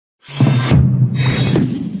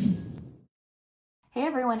Hey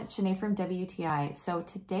everyone, it's Shanae from WTI. So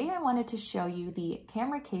today I wanted to show you the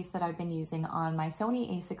camera case that I've been using on my Sony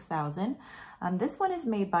A6000. This one is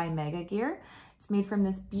made by MegaGear. It's made from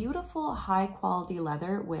this beautiful high quality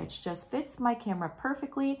leather, which just fits my camera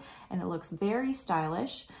perfectly and it looks very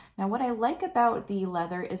stylish. Now what I like about the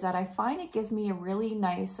leather is that I find it gives me a really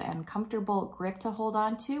nice and comfortable grip to hold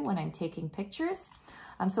on to when I'm taking pictures.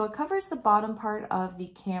 So it covers the bottom part of the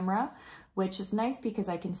camera, which is nice because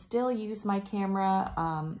I can still use my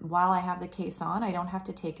camera while I have the case on. I don't have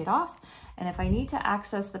to take it off. And if I need to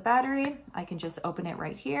access the battery, I can just open it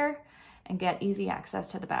right here and get easy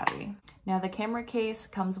access to the battery. Now the camera case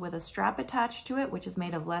comes with a strap attached to it, which is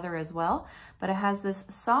made of leather as well, but it has this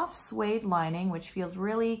soft suede lining, which feels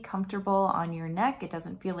really comfortable on your neck. It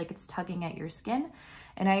doesn't feel like it's tugging at your skin.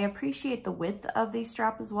 And I appreciate the width of the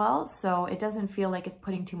strap as well, so it doesn't feel like it's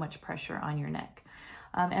putting too much pressure on your neck.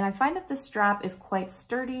 And I find that the strap is quite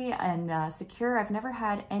sturdy and secure. I've never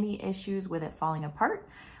had any issues with it falling apart,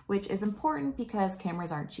 which is important because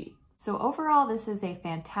cameras aren't cheap. So overall, this is a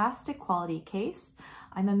fantastic quality case.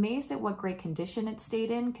 I'm amazed at what great condition it stayed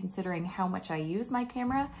in, considering how much I use my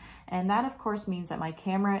camera. And that of course means that my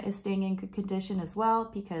camera is staying in good condition as well,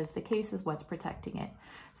 because the case is what's protecting it.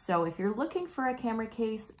 So if you're looking for a camera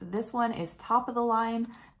case, this one is top of the line.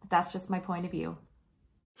 That's just my point of view.